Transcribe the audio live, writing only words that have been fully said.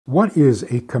What is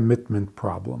a commitment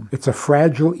problem? It's a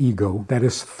fragile ego that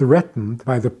is threatened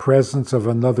by the presence of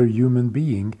another human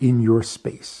being in your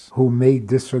space who may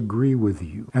disagree with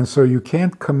you. And so you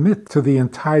can't commit to the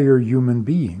entire human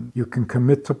being. You can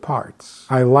commit to parts.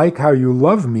 I like how you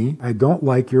love me. I don't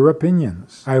like your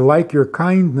opinions. I like your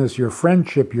kindness, your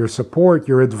friendship, your support,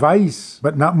 your advice,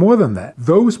 but not more than that.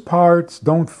 Those parts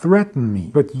don't threaten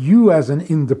me, but you as an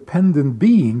independent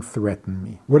being threaten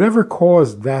me. Whatever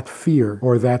caused that fear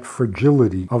or that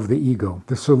fragility of the ego,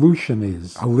 the solution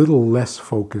is a little less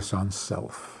focus on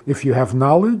self. If you have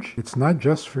knowledge, it's not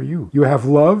just for you. You have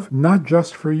love, not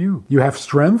just for you. You have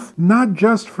strength, not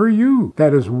just for you.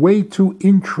 That is way too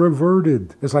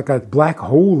introverted. It's like a black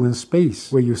hole in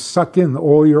space where you suck in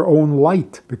all your own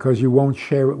light because you won't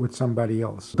share it with somebody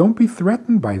else. Don't be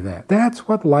threatened by that. That's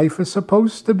what life is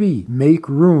supposed to be. Make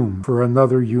room for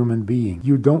another human being.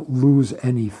 You don't lose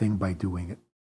anything by doing it.